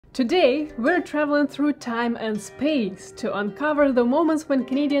Today, we're traveling through time and space to uncover the moments when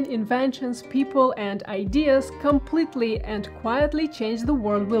Canadian inventions, people and ideas completely and quietly changed the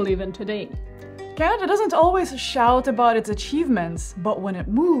world we live in today. Canada doesn't always shout about its achievements, but when it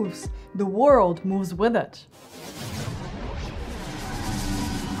moves, the world moves with it.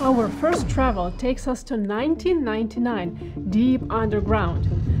 Our first travel takes us to 1999, deep underground.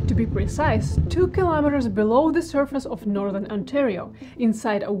 To be precise, 2 kilometers below the surface of northern Ontario,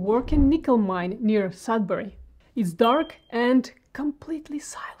 inside a working nickel mine near Sudbury. It's dark and completely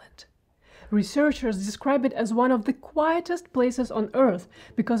silent. Researchers describe it as one of the quietest places on Earth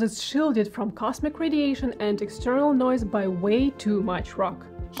because it's shielded from cosmic radiation and external noise by way too much rock.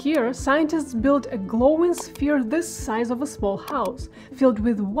 Here, scientists built a glowing sphere this size of a small house, filled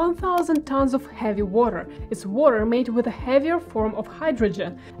with 1,000 tons of heavy water. It's water made with a heavier form of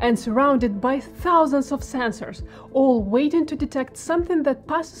hydrogen and surrounded by thousands of sensors, all waiting to detect something that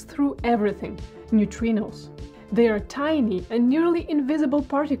passes through everything – neutrinos. They are tiny and nearly invisible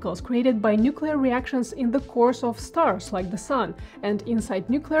particles created by nuclear reactions in the cores of stars like the Sun, and inside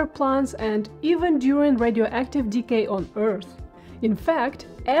nuclear plants, and even during radioactive decay on Earth. In fact,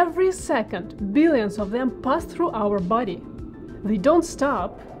 every second, billions of them pass through our body. They don't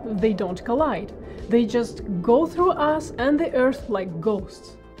stop, they don't collide. They just go through us and the Earth like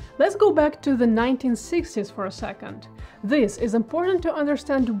ghosts. Let's go back to the 1960s for a second. This is important to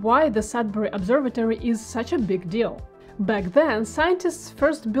understand why the Sudbury Observatory is such a big deal. Back then, scientists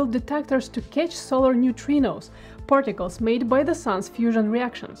first built detectors to catch solar neutrinos, particles made by the sun's fusion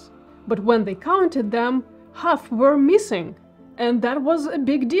reactions. But when they counted them, half were missing. And that was a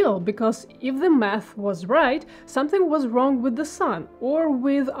big deal, because if the math was right, something was wrong with the sun, or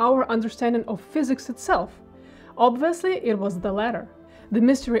with our understanding of physics itself. Obviously, it was the latter. The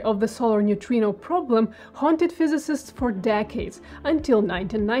mystery of the solar neutrino problem haunted physicists for decades, until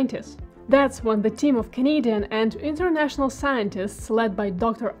 1990s. That's when the team of Canadian and international scientists, led by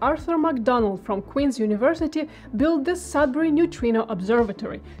Dr. Arthur MacDonald from Queen's University, built the Sudbury Neutrino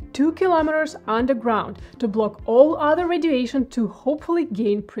Observatory, 2 kilometers underground, to block all other radiation to hopefully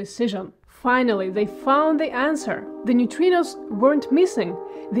gain precision. Finally, they found the answer. The neutrinos weren't missing,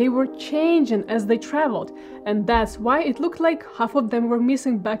 they were changing as they traveled, and that's why it looked like half of them were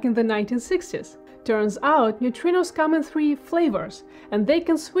missing back in the 1960s. Turns out, neutrinos come in 3 flavors, and they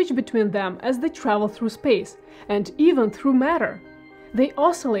can switch between them as they travel through space, and even through matter. They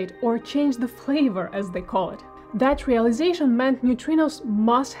oscillate or change the flavor, as they call it. That realization meant neutrinos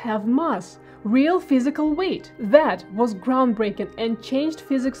must have mass, real physical weight. That was groundbreaking and changed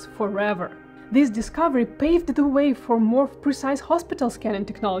physics forever. This discovery paved the way for more precise hospital scanning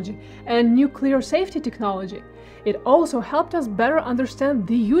technology and nuclear safety technology. It also helped us better understand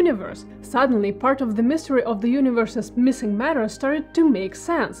the universe. Suddenly, part of the mystery of the universe's missing matter started to make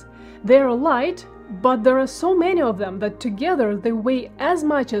sense. They are light, but there are so many of them that together they weigh as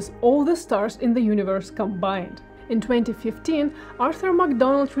much as all the stars in the universe combined. In 2015, Arthur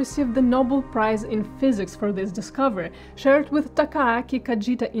MacDonald received the Nobel Prize in Physics for this discovery, shared with Takaaki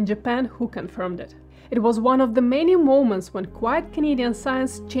Kajita in Japan, who confirmed it. It was one of the many moments when quiet Canadian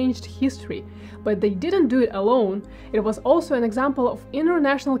science changed history, but they didn't do it alone. It was also an example of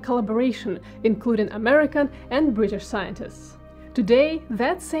international collaboration, including American and British scientists. Today,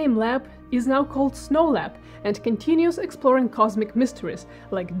 that same lab is now called Snow Lab and continues exploring cosmic mysteries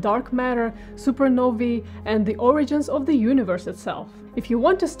like dark matter, supernovae, and the origins of the universe itself. If you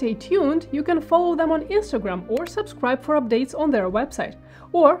want to stay tuned, you can follow them on Instagram or subscribe for updates on their website,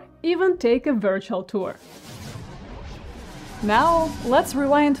 or even take a virtual tour. Now, let's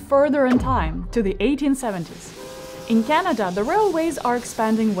rewind further in time to the 1870s. In Canada, the railways are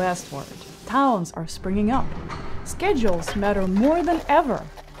expanding westward. Towns are springing up. Schedules matter more than ever.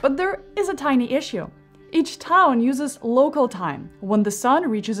 But there is a tiny issue. Each town uses local time, when the sun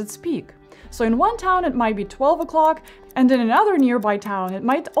reaches its peak. So in one town it might be 12 o'clock, and in another nearby town it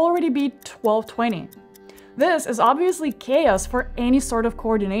might already be 12:20. This is obviously chaos for any sort of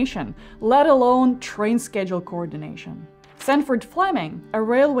coordination, let alone train schedule coordination. Sanford Fleming, a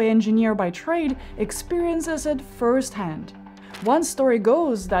railway engineer by trade, experiences it firsthand. One story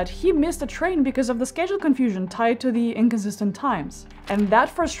goes that he missed a train because of the schedule confusion tied to the inconsistent times. And that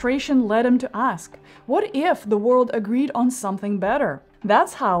frustration led him to ask, what if the world agreed on something better?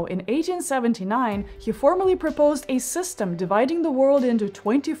 That's how, in 1879, he formally proposed a system dividing the world into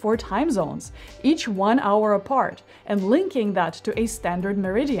 24 time zones, each 1 hour apart, and linking that to a standard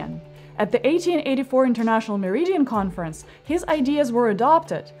meridian. At the 1884 International Meridian Conference, his ideas were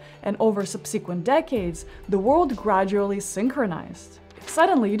adopted, and over subsequent decades, the world gradually synchronized.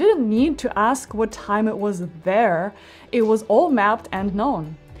 Suddenly, you didn't need to ask what time it was there, it was all mapped and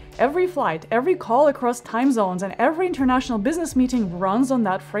known. Every flight, every call across time zones, and every international business meeting runs on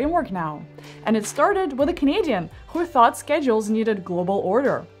that framework now. And it started with a Canadian who thought schedules needed global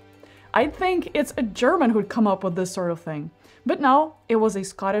order. I'd think it's a German who'd come up with this sort of thing. But no, it was a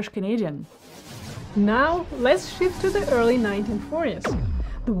Scottish Canadian. Now, let's shift to the early 1940s.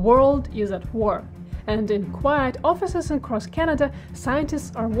 The world is at war. And in quiet offices across Canada,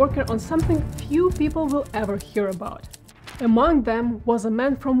 scientists are working on something few people will ever hear about. Among them was a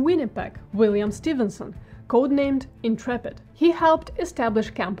man from Winnipeg, William Stevenson, codenamed Intrepid. He helped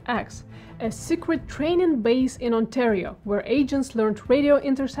establish Camp X, a secret training base in Ontario where agents learned radio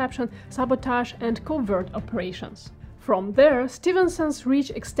interception, sabotage, and covert operations. From there, Stevenson's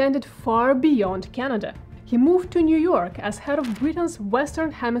reach extended far beyond Canada. He moved to New York as head of Britain's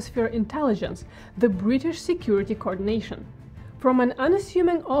Western Hemisphere Intelligence, the British Security Coordination. From an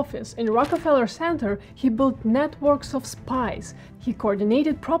unassuming office in Rockefeller Center, he built networks of spies. He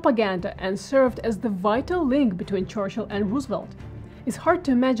coordinated propaganda and served as the vital link between Churchill and Roosevelt. It's hard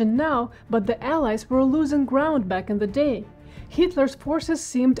to imagine now, but the Allies were losing ground back in the day. Hitler's forces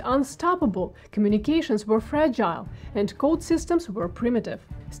seemed unstoppable, communications were fragile, and code systems were primitive.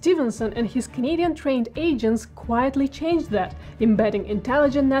 Stevenson and his Canadian-trained agents quietly changed that, embedding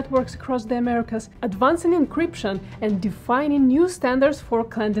intelligent networks across the Americas, advancing encryption, and defining new standards for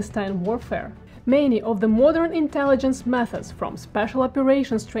clandestine warfare. Many of the modern intelligence methods, from special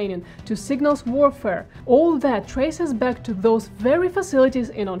operations training to signals warfare, all that traces back to those very facilities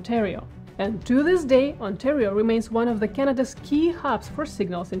in Ontario. And to this day, Ontario remains one of Canada's key hubs for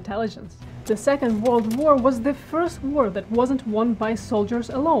signals intelligence. The Second World War was the first war that wasn't won by soldiers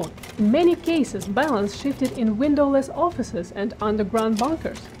alone. In many cases, balance shifted in windowless offices and underground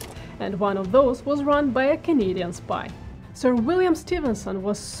bunkers. And one of those was run by a Canadian spy. Sir William Stevenson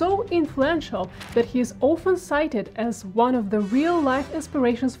was so influential that he is often cited as one of the real-life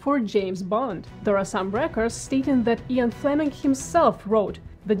inspirations for James Bond. There are some records stating that Ian Fleming himself wrote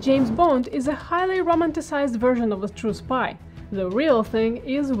that James Bond is a highly romanticized version of a true spy. The real thing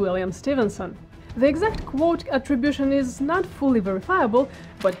is William Stevenson. The exact quote attribution is not fully verifiable,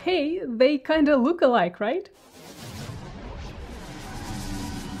 but hey, they kinda look alike, right?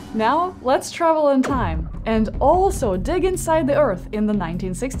 Now, let's travel in time and also dig inside the Earth in the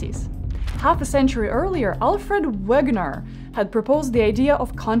 1960s. Half a century earlier, Alfred Wegener had proposed the idea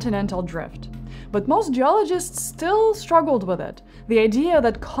of continental drift. But most geologists still struggled with it. The idea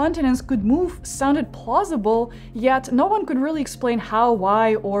that continents could move sounded plausible, yet no one could really explain how,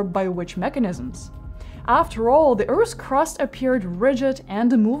 why, or by which mechanisms. After all, the Earth's crust appeared rigid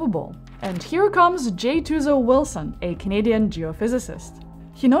and immovable. And here comes J. Tuzo Wilson, a Canadian geophysicist.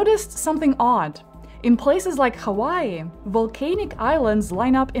 He noticed something odd. In places like Hawaii, volcanic islands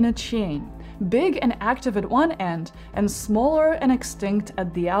line up in a chain, big and active at one end, and smaller and extinct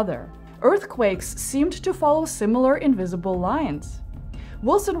at the other. Earthquakes seemed to follow similar invisible lines.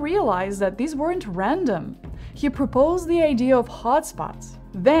 Wilson realized that these weren't random. He proposed the idea of hotspots.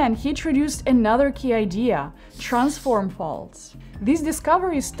 Then he introduced another key idea: transform faults. These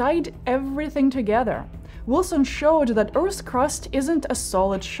discoveries tied everything together. Wilson showed that Earth's crust isn't a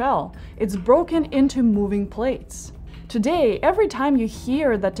solid shell, it's broken into moving plates. Today, every time you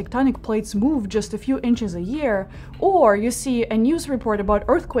hear that tectonic plates move just a few inches a year, or you see a news report about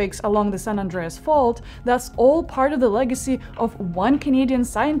earthquakes along the San Andreas Fault, that's all part of the legacy of one Canadian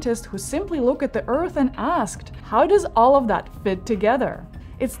scientist who simply looked at the Earth and asked, how does all of that fit together?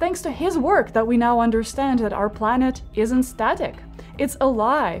 It's thanks to his work that we now understand that our planet isn't static. It's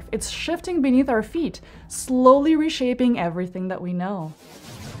alive, it's shifting beneath our feet, slowly reshaping everything that we know.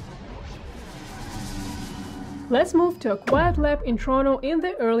 Let's move to a quiet lab in Toronto in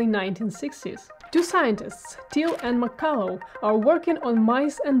the early 1960s. Two scientists, Till and McCullough, are working on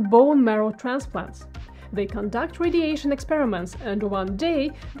mice and bone marrow transplants. They conduct radiation experiments, and one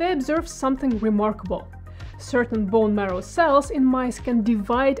day they observe something remarkable. Certain bone marrow cells in mice can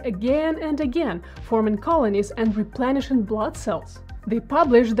divide again and again, forming colonies and replenishing blood cells. They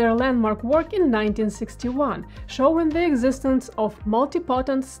published their landmark work in 1961, showing the existence of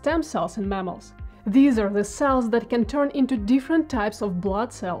multipotent stem cells in mammals. These are the cells that can turn into different types of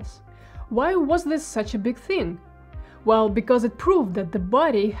blood cells. Why was this such a big thing? Well, because it proved that the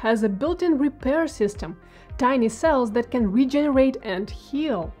body has a built-in repair system, tiny cells that can regenerate and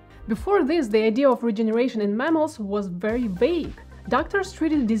heal. Before this, the idea of regeneration in mammals was very vague. Doctors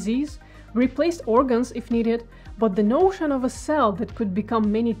treated disease, replaced organs if needed, but the notion of a cell that could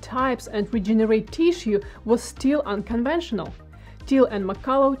become many types and regenerate tissue was still unconventional. Till and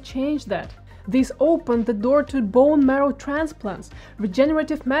McCullough changed that. This opened the door to bone marrow transplants,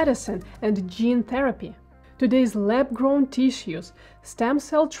 regenerative medicine, and gene therapy. Today's lab-grown tissues, stem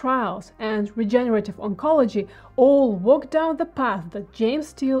cell trials, and regenerative oncology all walk down the path that James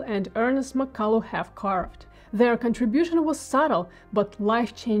Steele and Ernest McCullough have carved. Their contribution was subtle but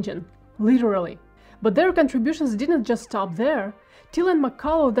life-changing, literally. But their contributions didn't just stop there. Steele and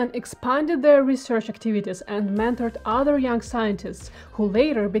McCullough then expanded their research activities and mentored other young scientists who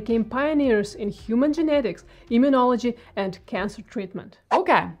later became pioneers in human genetics, immunology, and cancer treatment.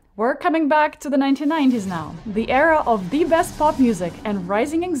 Okay, we're coming back to the 1990s now, the era of the best pop music and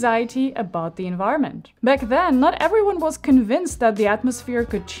rising anxiety about the environment. Back then, not everyone was convinced that the atmosphere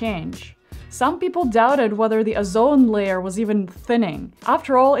could change. Some people doubted whether the ozone layer was even thinning.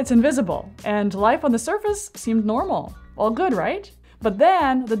 After all, it's invisible, and life on the surface seemed normal. All good, right? But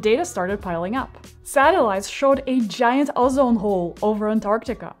then the data started piling up. Satellites showed a giant ozone hole over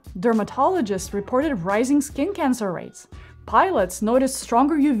Antarctica. Dermatologists reported rising skin cancer rates. Pilots noticed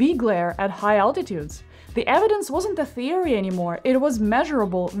stronger UV glare at high altitudes. The evidence wasn't a theory anymore, it was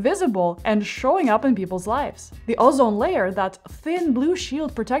measurable, visible, and showing up in people's lives. The ozone layer, that thin blue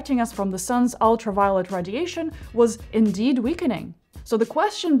shield protecting us from the sun's ultraviolet radiation, was indeed weakening. So the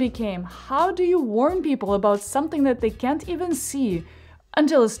question became, how do you warn people about something that they can't even see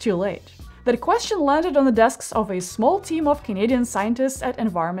until it's too late? That question landed on the desks of a small team of Canadian scientists at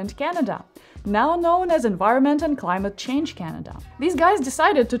Environment Canada, now known as Environment and Climate Change Canada. These guys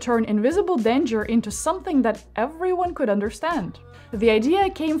decided to turn invisible danger into something that everyone could understand. The idea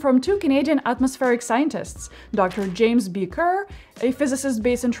came from two Canadian atmospheric scientists, Dr. James B. Kerr, a physicist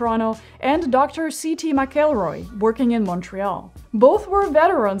based in Toronto, and Dr. C.T. McElroy, working in Montreal. Both were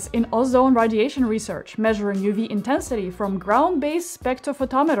veterans in ozone radiation research, measuring UV intensity from ground-based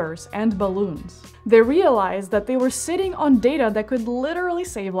spectrophotometers and balloons. They realized that they were sitting on data that could literally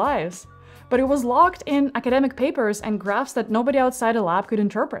save lives, but it was locked in academic papers and graphs that nobody outside a lab could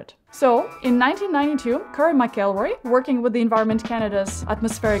interpret. So, in 1992, Kerr and McElroy, working with the Environment Canada's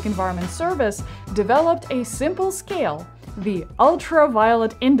Atmospheric Environment Service, developed a simple scale, the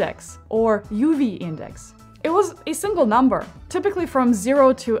Ultraviolet Index, or UV Index. It was a single number, typically from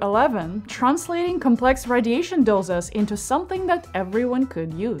 0 to 11, translating complex radiation doses into something that everyone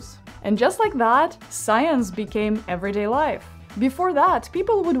could use. And just like that, science became everyday life. Before that,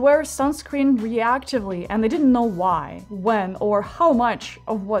 people would wear sunscreen reactively and they didn't know why, when, or how much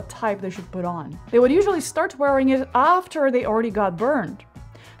of what type they should put on. They would usually start wearing it after they already got burned.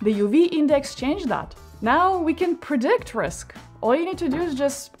 The UV index changed that. Now we can predict risk. All you need to do is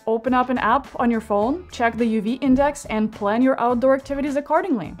just open up an app on your phone, check the UV index, and plan your outdoor activities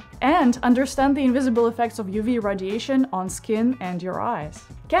accordingly. And understand the invisible effects of UV radiation on skin and your eyes.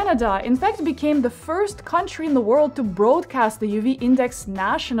 Canada, in fact, became the first country in the world to broadcast the UV index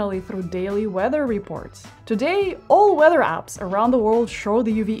nationally through daily weather reports. Today, all weather apps around the world show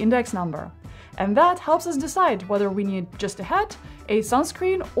the UV index number. And that helps us decide whether we need just a hat, a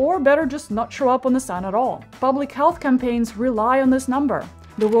sunscreen, or better just not show up on the sun at all. Public health campaigns rely on this number.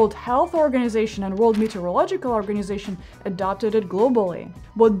 The World Health Organization and World Meteorological Organization adopted it globally.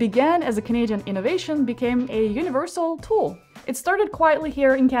 What began as a Canadian innovation became a universal tool. It started quietly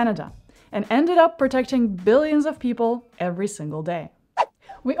here in Canada and ended up protecting billions of people every single day.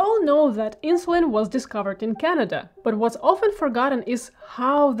 We all know that insulin was discovered in Canada, but what's often forgotten is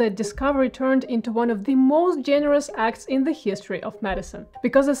how that discovery turned into one of the most generous acts in the history of medicine.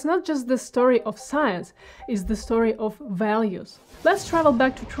 Because it's not just the story of science, it's the story of values. Let's travel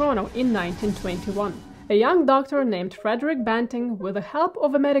back to Toronto in 1921. A young doctor named Frederick Banting, with the help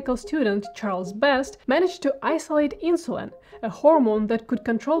of a medical student, Charles Best, managed to isolate insulin, a hormone that could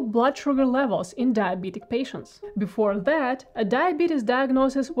control blood sugar levels in diabetic patients. Before that, a diabetes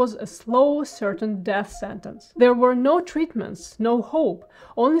diagnosis was a slow, certain death sentence. There were no treatments, no hope,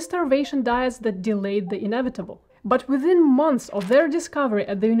 only starvation diets that delayed the inevitable. But within months of their discovery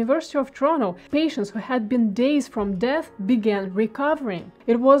at the University of Toronto, patients who had been days from death began recovering.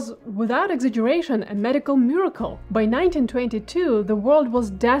 It was, without exaggeration, a medical miracle. By 1922, the world was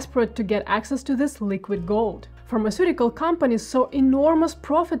desperate to get access to this liquid gold. Pharmaceutical companies saw enormous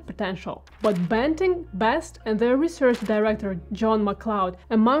profit potential, but Banting, Best, and their research director John MacLeod,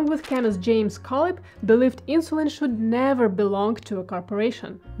 among with chemist James Collip, believed insulin should never belong to a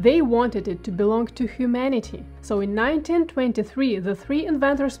corporation. They wanted it to belong to humanity. So in 1923, the three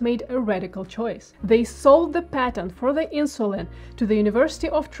inventors made a radical choice. They sold the patent for the insulin to the University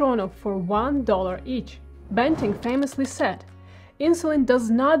of Toronto for $1 each. Banting famously said, "Insulin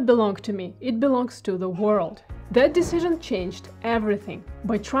does not belong to me, it belongs to the world." That decision changed everything.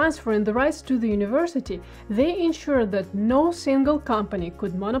 By transferring the rights to the university, they ensured that no single company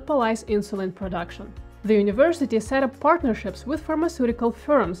could monopolize insulin production. The university set up partnerships with pharmaceutical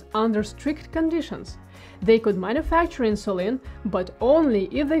firms under strict conditions. They could manufacture insulin, but only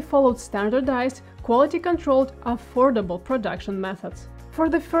if they followed standardized, quality-controlled, affordable production methods. For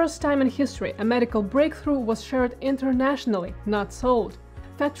the first time in history, a medical breakthrough was shared internationally, not sold.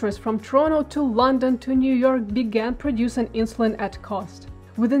 Factories from Toronto to London to New York began producing insulin at cost.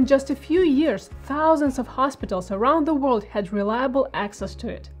 Within just a few years, thousands of hospitals around the world had reliable access to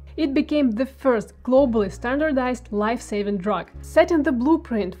it. It became the first globally standardized life-saving drug, setting the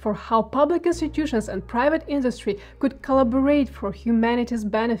blueprint for how public institutions and private industry could collaborate for humanity's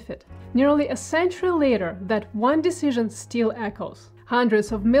benefit. Nearly a century later, that one decision still echoes.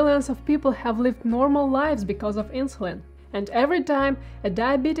 Hundreds of millions of people have lived normal lives because of insulin. And every time a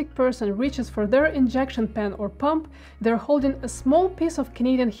diabetic person reaches for their injection pen or pump, they're holding a small piece of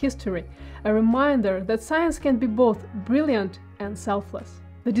Canadian history, a reminder that science can be both brilliant and selfless.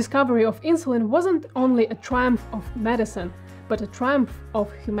 The discovery of insulin wasn't only a triumph of medicine, but a triumph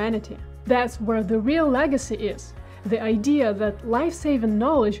of humanity. That's where the real legacy is. The idea that life-saving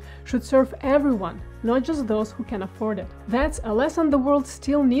knowledge should serve everyone, not just those who can afford it. That's a lesson the world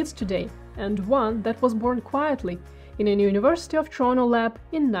still needs today, and one that was born quietly in a University of Toronto lab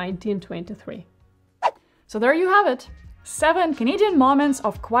in 1923. So there you have it. 7 Canadian moments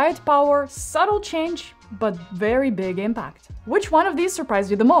of quiet power, subtle change, but very big impact. Which one of these surprised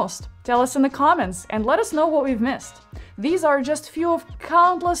you the most? Tell us in the comments and let us know what we've missed. These are just few of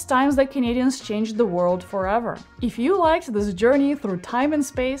countless times that Canadians changed the world forever. If you liked this journey through time and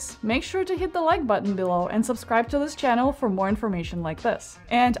space, make sure to hit the like button below and subscribe to this channel for more information like this.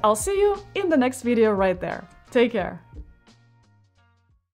 And I'll see you in the next video right there. Take care.